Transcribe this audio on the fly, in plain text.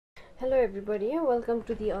Hello everybody, welcome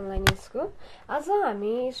to the online school. आज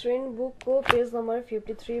हामी student बुकको पेज नम्बर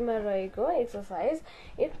 53 मा रहेको एक्सरसाइज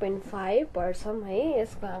 8.5 पढ्छौं है।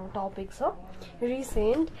 यसको हाम्रो टपिक छ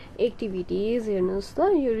रिसेन्ट एक्टिभिटीज। हेर्नुस् त,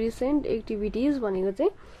 यो रिसेन्ट एक्टिभिटीज भनेको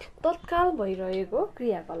चाहिँ तत्काल भइरहेको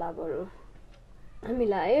क्रियाकलापहरू।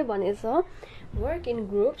 हामीलाई भनेछ work in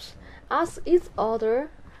groups, ask each other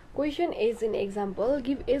question as an example,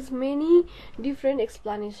 give as many different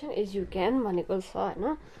explanation as you can भनेको छ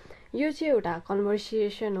हैन। यो चाहिँ एउटा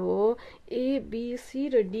कन्भर्सेसन हो। ए बी सी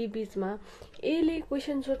र डी बीचमा ए ले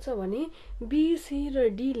क्वेशन सोध्छ भने बी सी र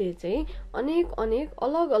डी ले चाहिँ अनेक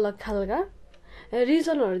अलग अलग खालका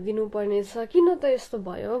रिजनहरु दिनुपर्ने छ किन त यस्तो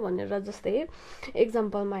भयो भनेर। जस्तै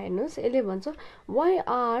एक्जाम्पलमा हेर्नुस्, यसले भन्छ व्हाई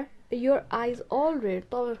आर योर आइज ऑल रेड,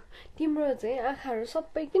 त तिम्रो चाहिँ आँखाहरु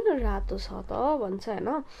सबै किन रातो छ त भन्छ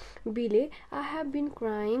हैन। बी ले आई हैव बीन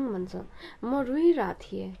क्राइङ भन्छ, म रोइरा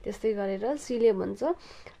थिए। त्यस्तै गरेर सी ले भन्छ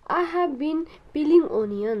I have been peeling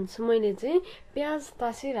onions, मैले चाहिँ प्याज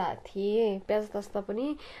तासिरा थिए। प्याज तास्दा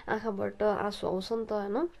पनि आँखाबाट आँसु आउँछ नि त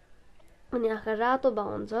हैन, अनि आँखा रातो भा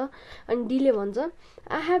हुन्छ। अनि डी ले भन्छ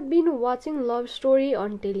I have been watching love story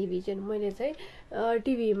on television, मैले चाहिँ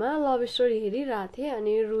टिभीमा लभ स्टोरी हेरिरहेको थिएँ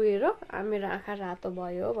अनि रोएर मेरो आँखा रातो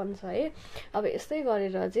भयो भन्छ है। अब यस्तै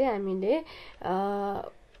गरेर चाहिँ हामीले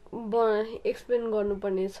एक्सप्लेन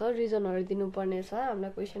गर्नुपर्ने छ, रिजनहरु दिनुपर्ने छ।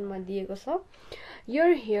 हामीलाई क्वेशनमा दिएको छ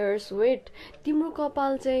योर हेयर्स वेट, तिम्रो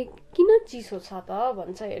कपाल चाहिँ किन चिसो छ त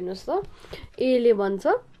भन्छ। हेर्नुस् त, ए ले भन्छ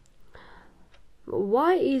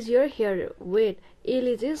why is your hair weight, ए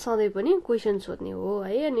ले चाहिँ सधैँ पनि क्वेशन सोध्ने हो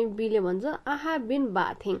है। अनि बी ले भन्छ आई हैव बीन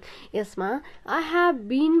बाथिङ, यसमा आई हैव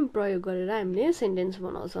बीन प्रयोग गरेर हामीले सेन्टेन्स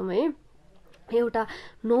बनाउँछौं है। एउटा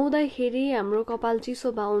नुहाउँदाखेरि हाम्रो कपाल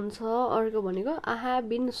चिसो भा हुन्छ, अर्को भनेको आई हैव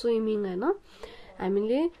बीन स्विमिङ हैन,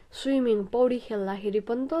 हामीले स्विमिङ पौडी खेल्दाखेरि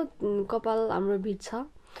पनि त कपाल हाम्रो भिज्छ।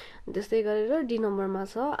 त्यस्तै गरेर डी नम्बरमा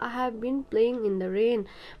छ I have been playing in the rain,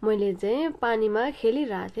 मैले चाहिँ पानीमा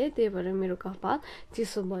खेलिरहेको थिएँ त्यही भएर मेरो कपाल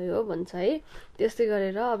चिसो भयो भन्छ है। त्यस्तै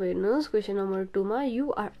गरेर अब हेर्नुस् क्वेशन नम्बर 2 मा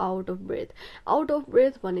you are out of breath. Out of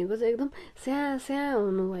breath भनेको चाहिँ एकदम स्या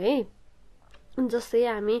हुनु है। जस्तै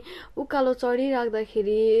हामी उकालो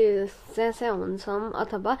चढिराख्दाखेरि स्या हुन्छौं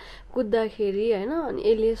अथवा कुद्दाखेरि हैन। अनि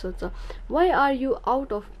यसले सोध्छ why are you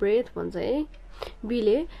out of breath भन्छ है। बी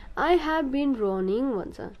ले आई हैव बीन रनिङ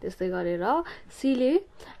भन्छ। त्यस्तै गरेर सी ले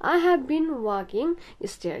I have been walking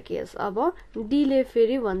staircase. अब डी ले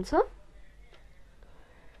फेरि भन्छ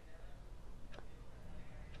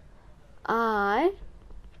I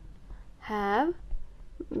have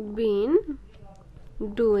been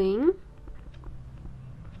doing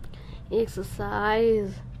exercise.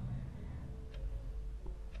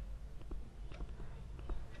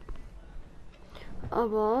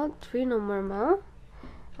 अब 3 नम्बरमा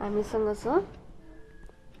हामीसँग छ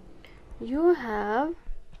you have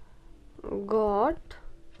got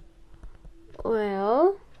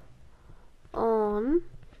oil on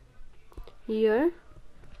your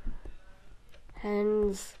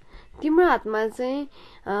hands, तिम्रो हातमा चाहिँ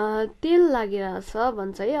तेल लागिरहेछ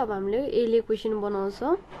भन्छ है। अब हामीले एले क्वेशन बनाउँछ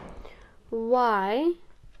why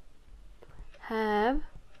have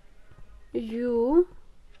you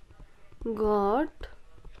got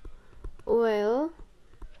oil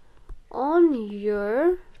on your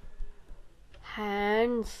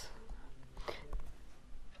hands।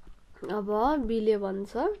 अब बी ले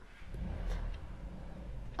भन्छ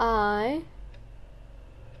I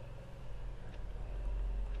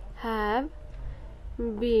have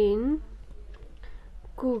been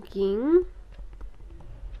cooking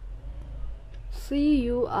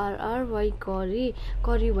CURRY curry,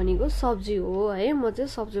 curry भनेको सब्जी हो है, म चाहिँ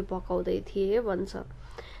सब्जी पकाउँदै थिएँ भन्छ।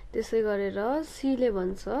 त्यसै गरेर सी ले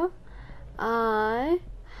भन्छ I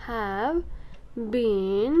have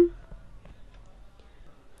been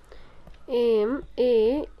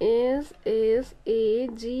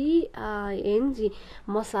MASSAGING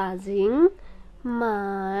massaging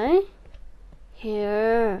my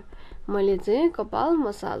hair, मैले चाहिँ कपाल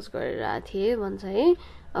मसाज गरिरहेको थिएँ भन्छ है।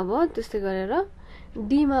 अब त्यस्तै गरेर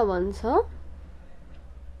डी मा भन्छ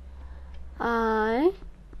I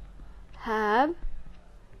have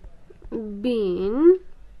been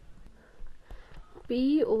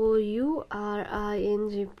POURING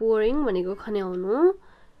pouring भनेको खन्याउनु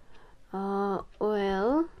oil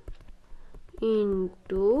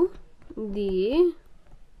into the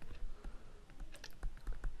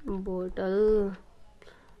bottle।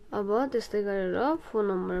 अब त्यस्तै गरेर 4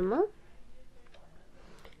 नम्बरमा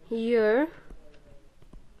your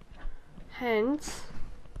hands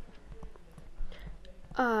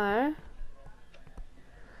are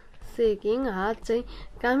सेकिङ हात चाहिँ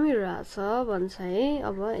कामिरहेछ भन्छ है।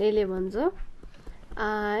 अब एले भन्छ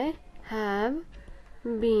I have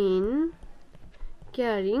been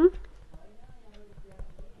carrying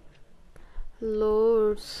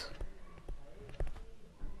loads।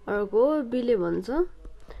 अर्को बीले भन्छ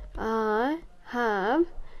I have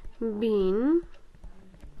been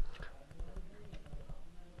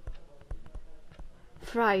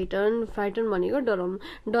frightened। Frighten भनेको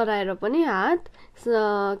डराएर पनि हात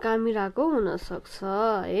कामिरहेको हुन सक्छ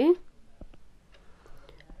है।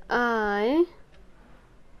 I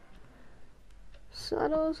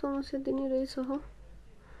साह्रो समस्या दिने रहेछ हो।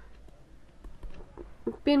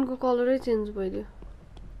 पेनको कलरै चेन्ज भइदियो।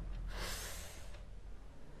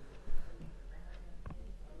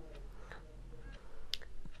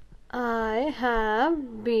 I have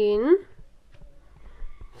been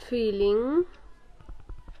feeling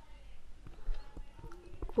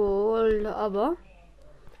cold। अब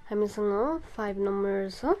हामीसँग 5 नम्बर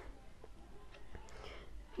छ।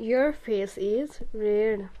 Your face is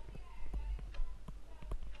red।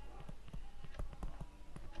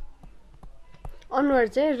 अनुहार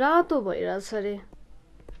चाहिँ रातो भइरहेछ रे।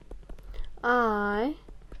 I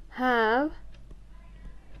have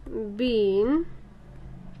been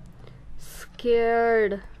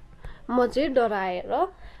scared। म चाहिँ डराएर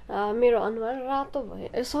मेरो अनुहार रातो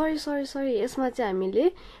भयो। सरी यसमा चाहिँ हामीले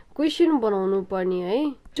क्वेशन बनाउनु पर्ने है।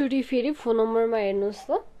 चोटी फेरि फोन नम्बरमा हेर्नुस्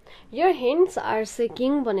त। Your hands are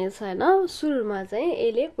shaking भनेछ हैन। सुरुमा चाहिँ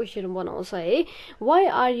एले क्वेशन बनाउँछ है। Why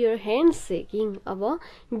are your hands shaking? अब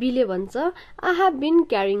बीले भन्छ I have been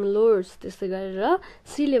carrying loads। त्यस्तै गरेर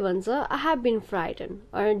सीले भन्छ I have been frightened।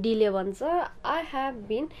 र डीले भन्छ I have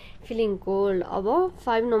been feeling cold। अब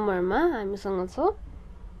 5 नम्बरमा हामीसँग छ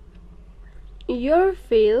Your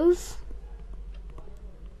face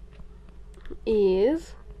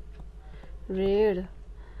is red।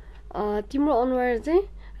 तिम्रो अनुहार चाहिँ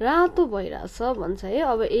रातो भइरहेछ भन्छ है।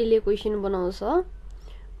 अब एले क्वेशन बनाउँछ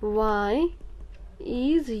Why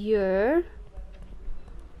is your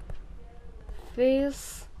face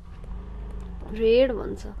red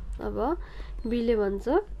भन्छ। अब बीले भन्छ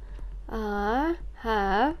I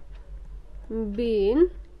have been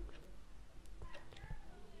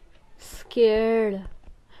scared।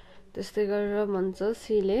 त्यस्तै गरेर भन्छ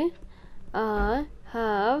सीले I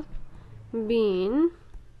have been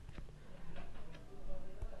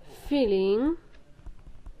feeling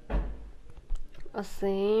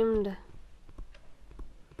ashamed।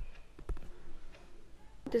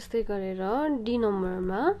 त्यस्तै गरेर डी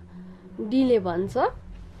नम्बरमा डीले भन्छ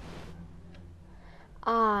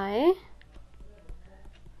I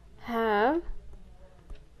have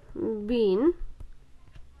been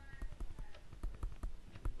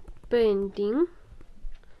painting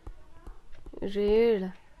red।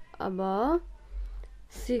 अब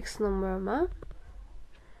 6 नम्बरमा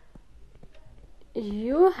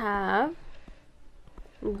You have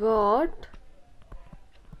got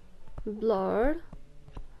blood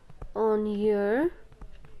on your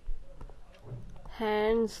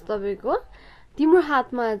hands। तपाईको तिम्रो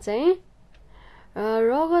हातमा चाहिँ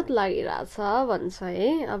रगत लागिरहेछ भन्छ है।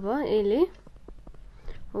 अब एले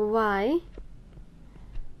Why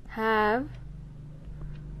have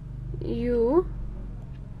you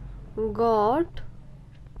got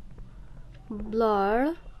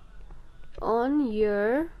blood on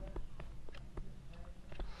your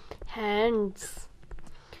hands?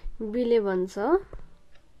 बीले भन्छ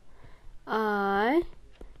I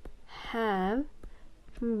have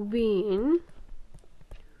been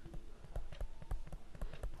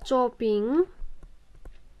chopping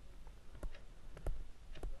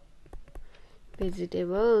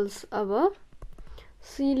vegetables। अब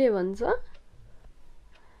सीले भन्छ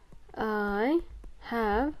I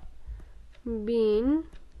have been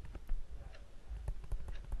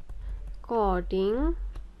cutting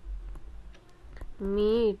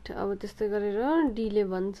meat। अब त्यस्तै गरेर डीले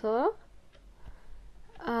भन्छ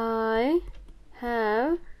I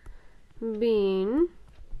have been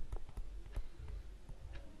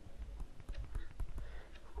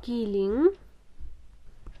killing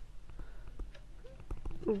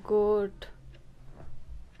goat।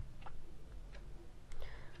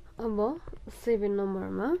 अब 7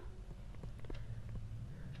 नम्बरमा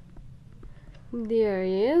there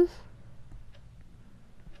is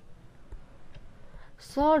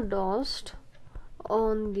sawdust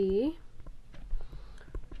on the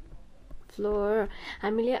floor।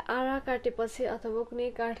 हामीले आरा काटेपछि अथवा कुनै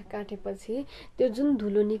काठ काटेपछि त्यो जुन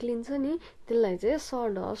धुलो निक्लिन्छ नि त्यसलाई चाहिँ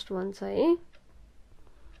sawdust भन्छ है।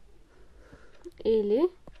 एले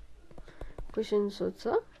क्वेशन सोध्छ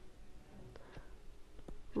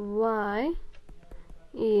Why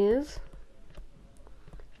is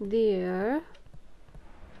there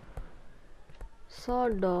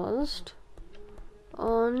sawdust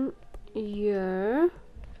on your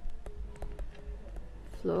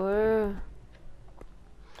floor?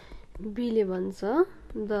 B ले भन्छ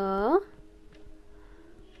the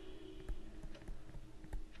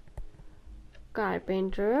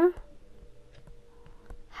carpenter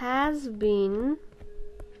has been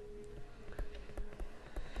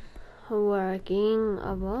working.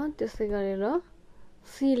 अब त्यसै गरेर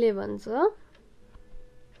C ले भन्छ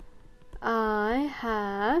I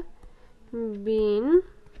have been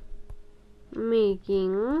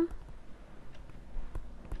making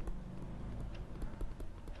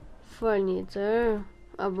furniture.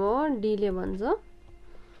 अब D ले भन्छ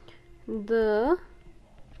the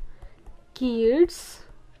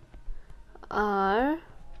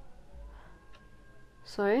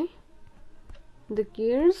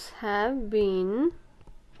kids have been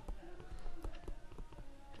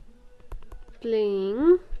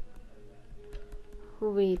playing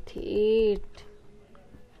with it.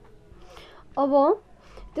 अब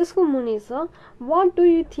त्यसको मुनि छ what do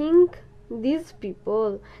you think these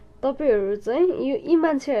people? तपाईहरु चाहिँ यी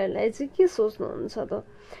मान्छेहरुलाई चाहिँ के सोच्नुहुन्छ त?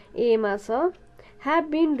 ए मा छ have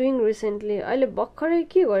been doing recently. अहिले भर्खरै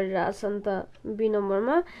के गरिराछन् त? बी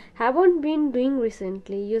नम्बरमा haven't been doing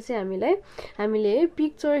recently. यो चाहिँ हामीले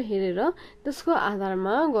पिक्चर हेरेर त्यसको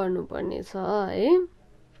आधारमा गर्नुपर्ने छ है.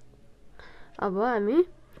 अब हामी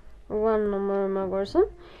 1 नम्बरमा गर्छौं.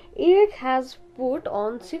 Eric has put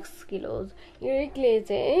on 6 kilos. एरिकले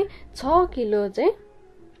चाहिँ 6 किलो चाहिँ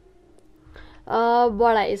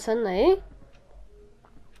बढाइछन् है.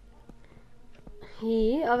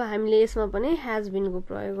 He, अब हामीले यसमा पनि has been को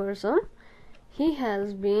प्रयोग गर्छौं. He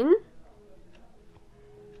has been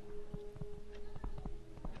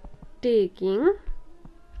taking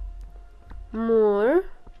more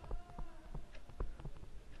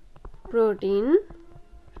protein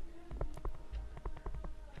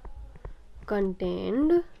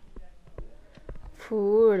contained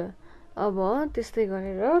food. अब त्यस्तै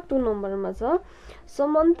गरेर 2 नम्बरमा छ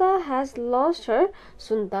Samantha has lost her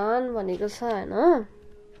suntan भनेको छ हैन.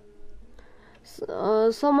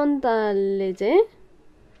 समन्ताले चाहिँ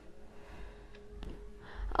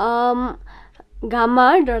घाममा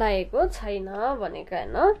डढाएको छैन भनेको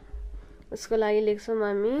हैन. यसको लागि लेख्छौं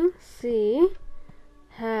हामी she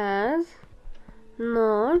has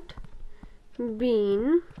not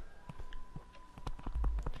been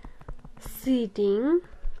sitting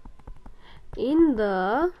in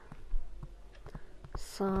the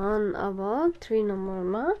sun. अब 3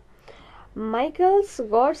 नम्बरमा Michael's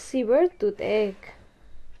got severe toothache.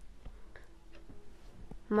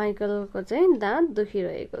 माइकलको चाहिँ दाँत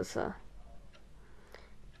दुखिरहेको छ.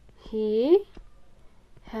 He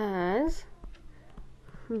has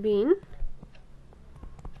been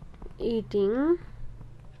eating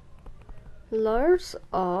lots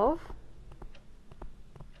of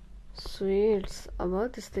sweets. अब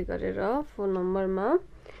त्यस्तै गरेर 4 नम्बरमा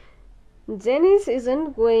Janice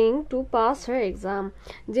isn't going to pass her exam.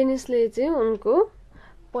 जेनिसले चाहिँ उनको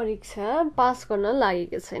परीक्षा पास गर्न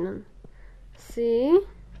लागेको छैनन्. She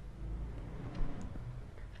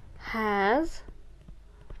has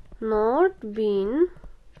not been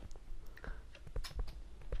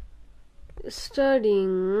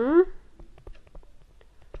studying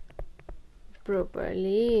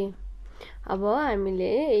properly. अब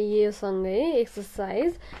हामीले यो सँगै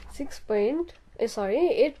एक्सरसाइज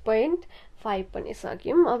 8.5 पनि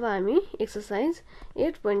सक्यौं. अब हामी एक्सरसाइज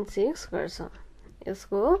 8.6 गर्छौं.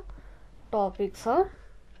 यसको टपिक छ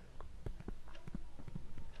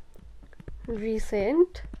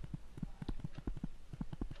recent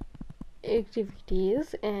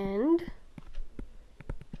activities and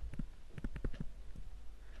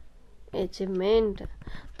achievement.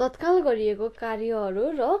 तत्काल गरिएको कार्यहरू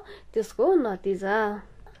र त्यसको नतिजा.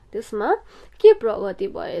 त्यसमा के प्रगति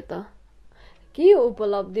भयो त? के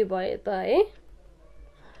उपलब्धि भयो त है?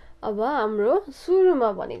 अब हाम्रो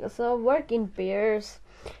सुरुमा भनेको छ work in pairs.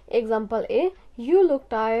 Example A, you look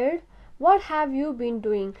tired. What have you been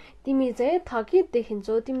doing? तिमी चाहिँ थकित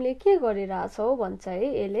देखिन्छौ. तिमीले के गरिराछौ भन्छ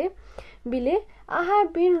है एले. बीले I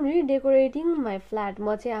have been redecorating my flat.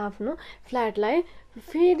 म चाहिँ आफ्नो फ्ल्याटलाई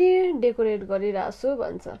फेरि डेकोरेट गरिराछु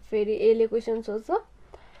भन्छ. फेरि एले क्वेशन सोध्छ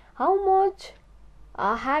how much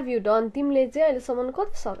have you done? तिमीले चाहिँ अहिलेसम्म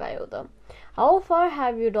कति सकायौ त? How far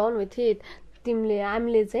have you done with it?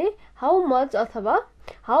 हामीले चाहिँ how much अथवा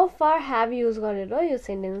how far have युज गरेर यो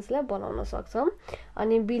सेन्टेन्सलाई बनाउन सक्छौं.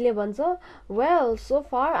 अनि बी ले भन्छ well, so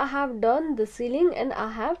far I have done the ceiling and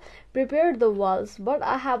I have prepared the walls, but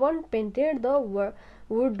I haven't painted the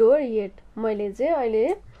would door yet मैले चाहिँ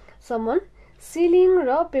अहिलेसम्म सिलिङ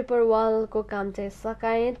र पेपर वालको काम चाहिँ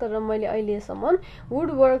सकाएँ तर मैले अहिलेसम्म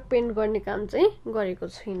वुड वर्क पेन्ट गर्ने काम चाहिँ गरेको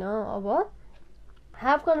छुइनँ अब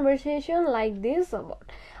have conversation like this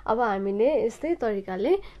अब हामीले यस्तै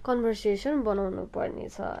तरिकाले कन्भर्सेसन बनाउनु पर्ने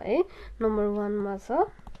छ है नम्बर 1 मा छ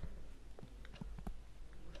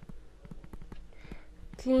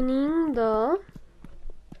cleaning the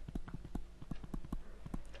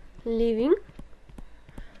living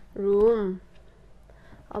room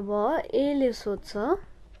अब ए ले सोध्छ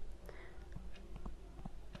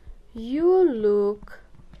you look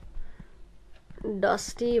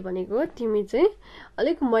dusty भनेको तिमी चाहिँ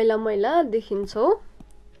अलिक मैला मैला देखिन्छौ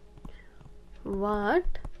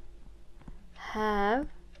what have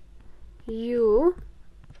you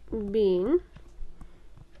been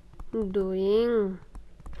doing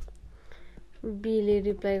B ले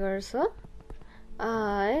रिप्लाई गर्छ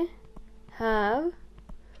I have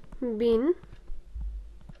been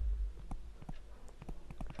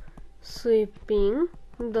sweeping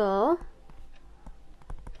the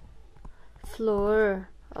floor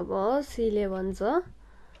अब सी ले भन्छ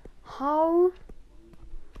how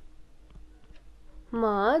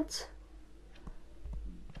much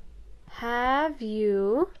have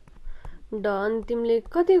you done तिमीले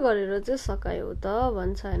कति गरेर चाहिँ सकायौ त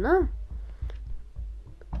भन्छ हैन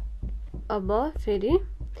अब फेरि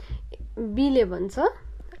बी ले भन्छ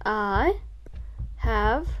I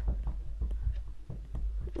have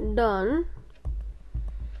done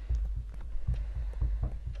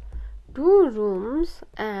 2 rooms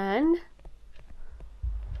and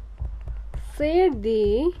said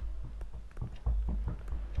the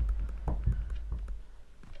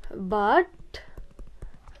but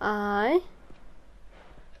I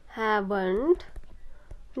haven't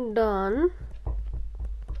done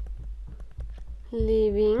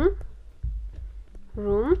living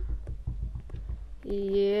room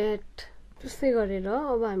yet त्यस्तै गरेर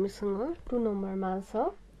अब हामीसँग 2 नम्बरमा छ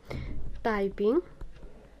टाइपिङ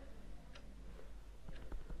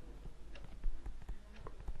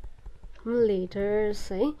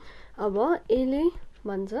लेटर्स है अब एले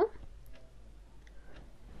भन्छ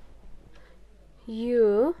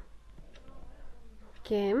you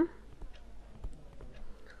came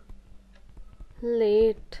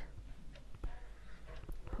late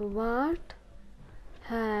what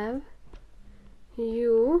have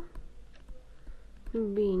you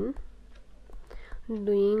been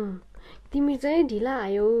doing तिमी चाहिँ ढिला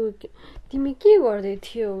आयौ तिमी के गर्दै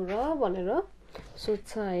थियौ र भनेर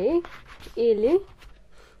सोध्छ है एले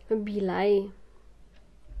बीलाई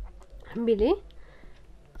बीले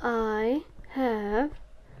I have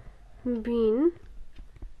been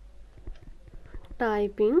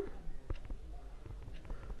typing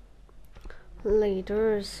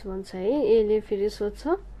letters भन्छ है एले फेरि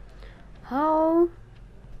सोध्छ how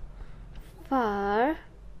far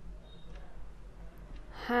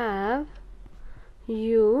have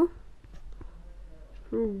you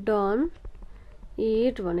done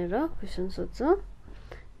it भनेर क्वेशन सोध्छ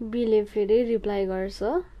बीले फेरि रिप्लाई गर्छ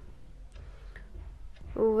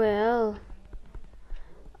well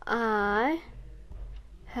I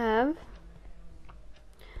have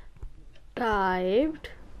typed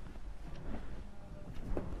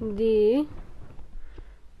the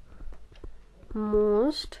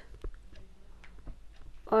most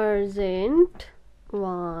urgent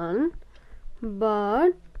one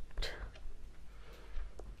but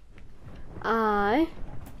I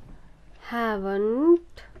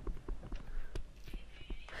haven't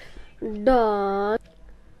done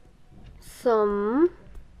some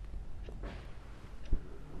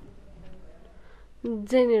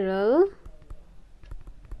general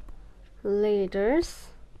letters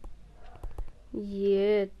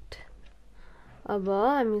yet अब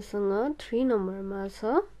हामीसँग 3 नम्बरमा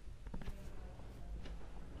छ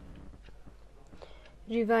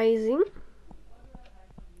revising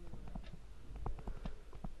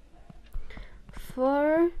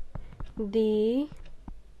for the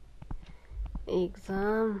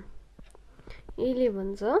exam एले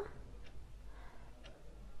भन्छ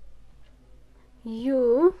you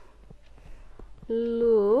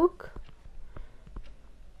look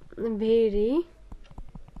very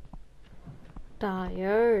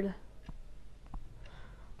tired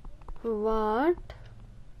what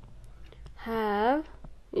have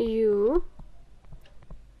you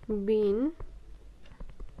been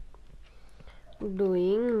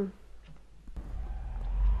doing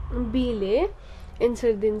B ले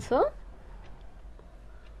answer दिन्छ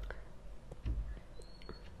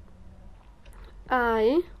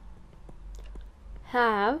I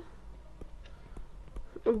have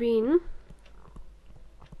been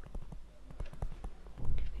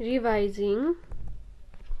revising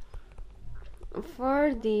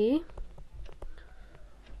for the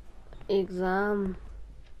exam.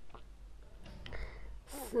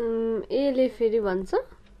 A ले फेरि भन्छ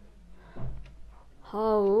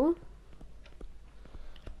how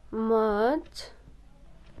much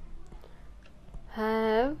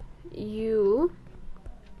have you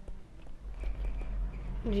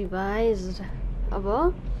revised. अब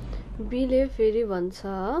B ले फेरि भन्छ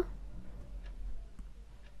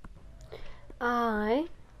I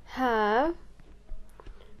have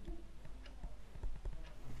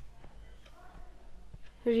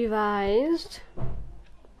revised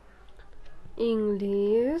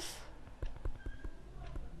English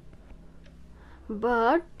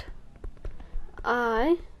but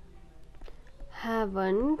I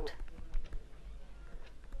haven't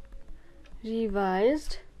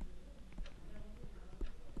revised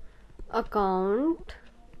account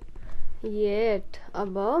yet.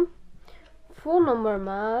 अब 4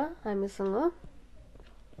 नम्बरमा हामीसँग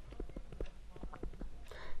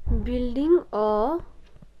building a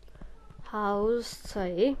house छ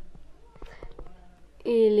है.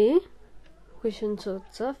 A ले क्वेशन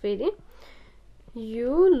सोध्छ फेरि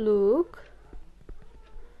you look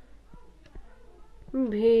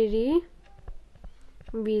very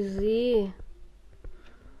busy.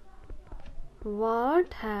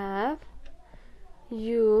 What have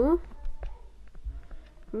you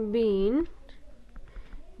been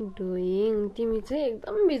doing? तिमी चाहिँ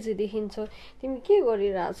एकदम बिजी देखिन्छौ, तिमी के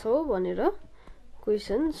गरिरहेछौ भनेर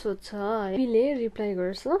क्वेशन सोध्छ. बीले रिप्लाई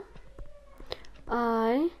गर्छ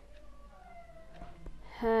I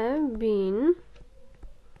have been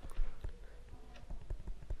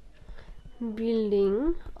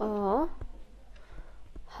building a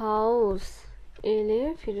house. A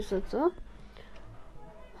ले फेरि सोध्छ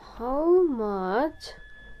how much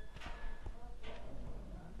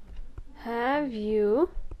have you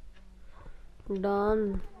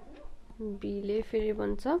done? B ले फेरि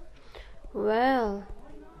भन्छ well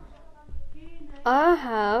I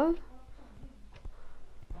have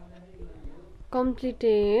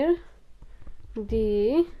completed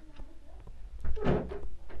the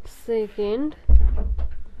second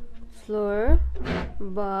floor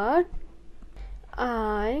but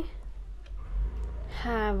I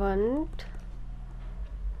haven't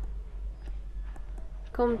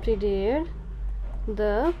completed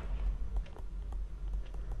the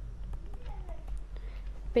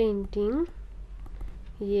painting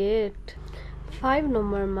yet. 5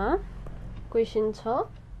 नम्बरमा क्वेशन छ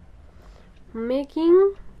making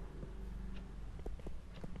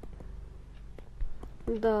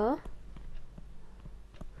the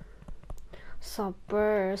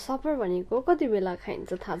supper. supper भनेको कति बेला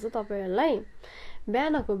खाइन्छ थाहा छ तपाईहरुलाई?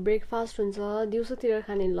 बिहानको ब्रेकफास्ट हुन्छ, दिउँसोतिर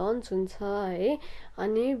खाने लन्च हुन्छ है,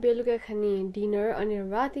 अनि बेलुका खाने डिनर, अनि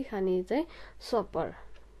राति खाने चाहिँ सपर.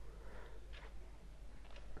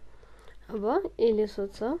 अब ए ले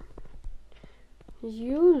सोध्छ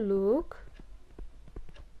you look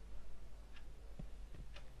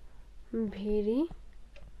very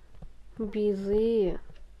busy.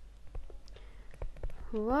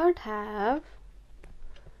 What have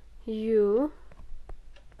you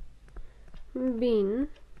been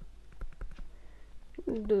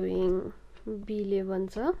doing? B ले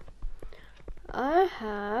भन्छ I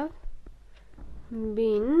have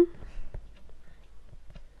been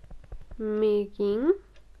making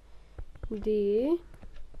the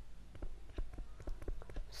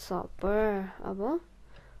supper. अब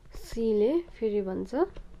C ले फेरि भन्छ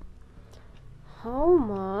how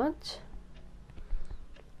much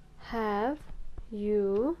have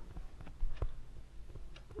you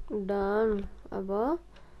done? अब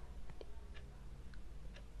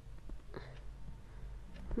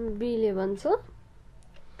B ले भन्छ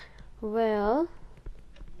well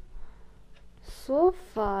so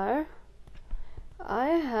far I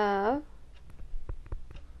have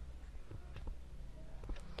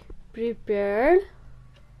prepared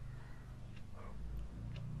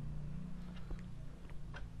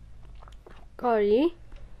curry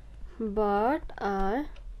but I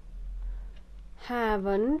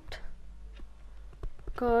haven't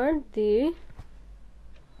cut the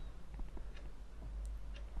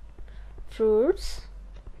fruits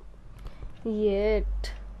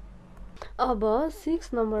yet. अब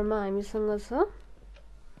 6 नम्बरमा हामीसँग छ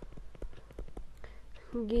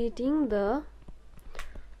getting the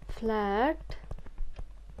flat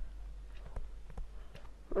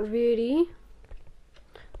ready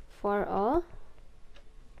for a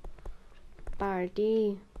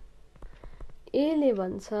party. A ले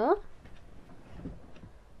भन्छ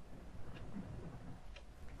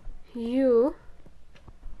you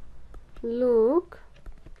look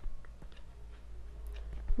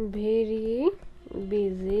very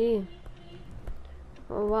busy.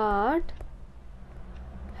 What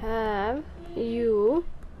have you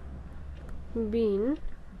been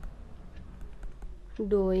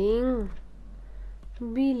doing?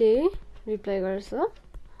 B ले reply गर्छ,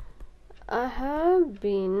 I have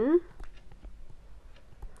been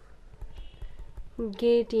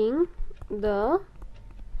getting the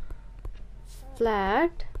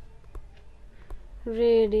flat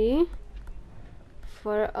ready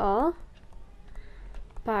for a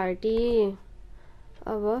party.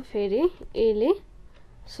 अब फेरि ए ले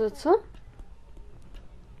सोध्छ,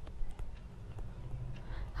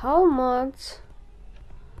 how much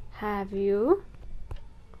have you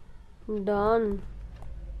done?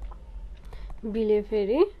 B ले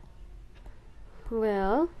फेरि,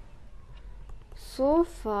 well, so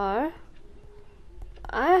far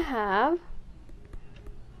I have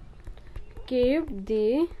kept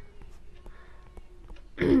the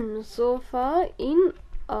sofa in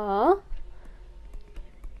a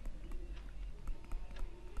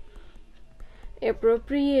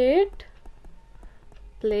appropriate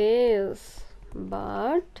place,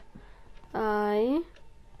 but I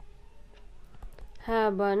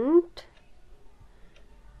haven't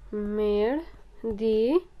made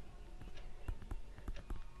the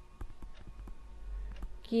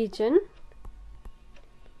kitchen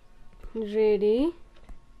ready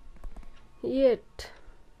yet.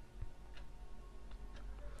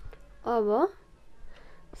 अब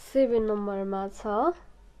 7 नम्बरमा छ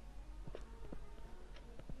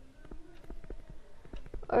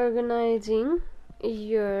organizing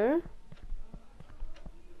your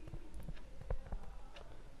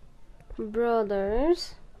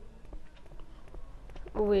brother's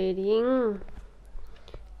wedding.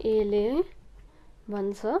 ए ले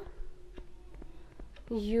भन्छ,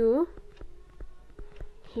 you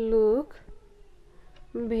look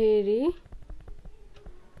very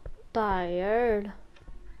tired.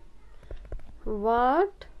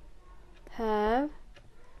 What have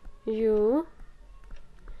you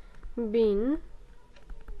been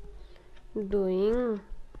doing?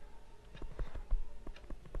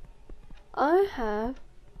 I have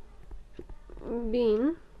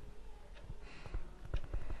been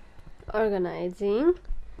organizing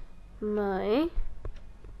my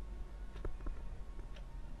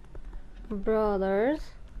brother's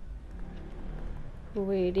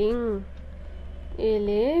wedding. ए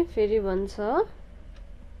ले फेरि भन्छ,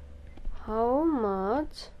 how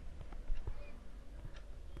much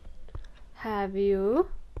have you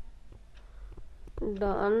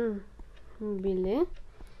done? B ले,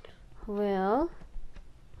 well,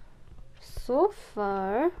 so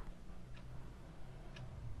far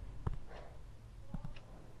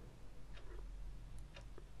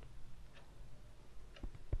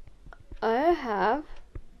I have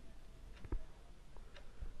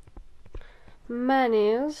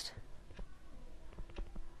managed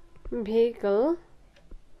vehicle,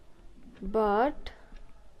 but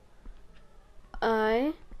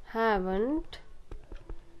I haven't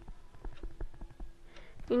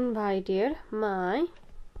invited my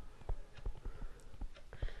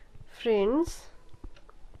friends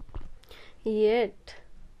yet.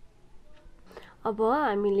 अब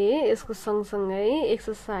हामीले यसको सँगसँगै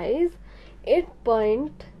exercise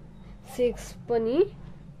 8.6 पनि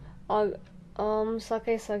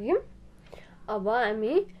सकाइसक्यौं। अब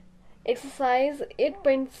हामी एक्सरसाइज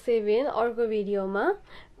 8.7 अर्को भिडियोमा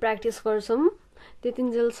प्र्याक्टिस गर्छौं।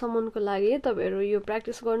 त्यतिन्जेलसम्मको लागि तपाईहरु यो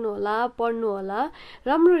प्र्याक्टिस गर्नु होला, पढ्नु होला,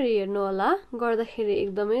 राम्ररी हेर्नु होला, गर्दाखेरि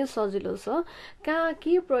एकदमै सजिलो छ। कहाँ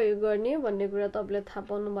के प्रयोग गर्ने भन्ने कुरा तपाईले थाहा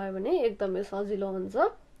पाउनु भयो भने एकदमै सजिलो हुन्छ।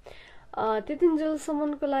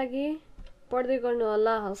 त्यतिन्जेलसम्मको लागि पढ्दै गर्नु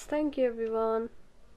होला। हस्, थ्यांक यू एभ्रीवन।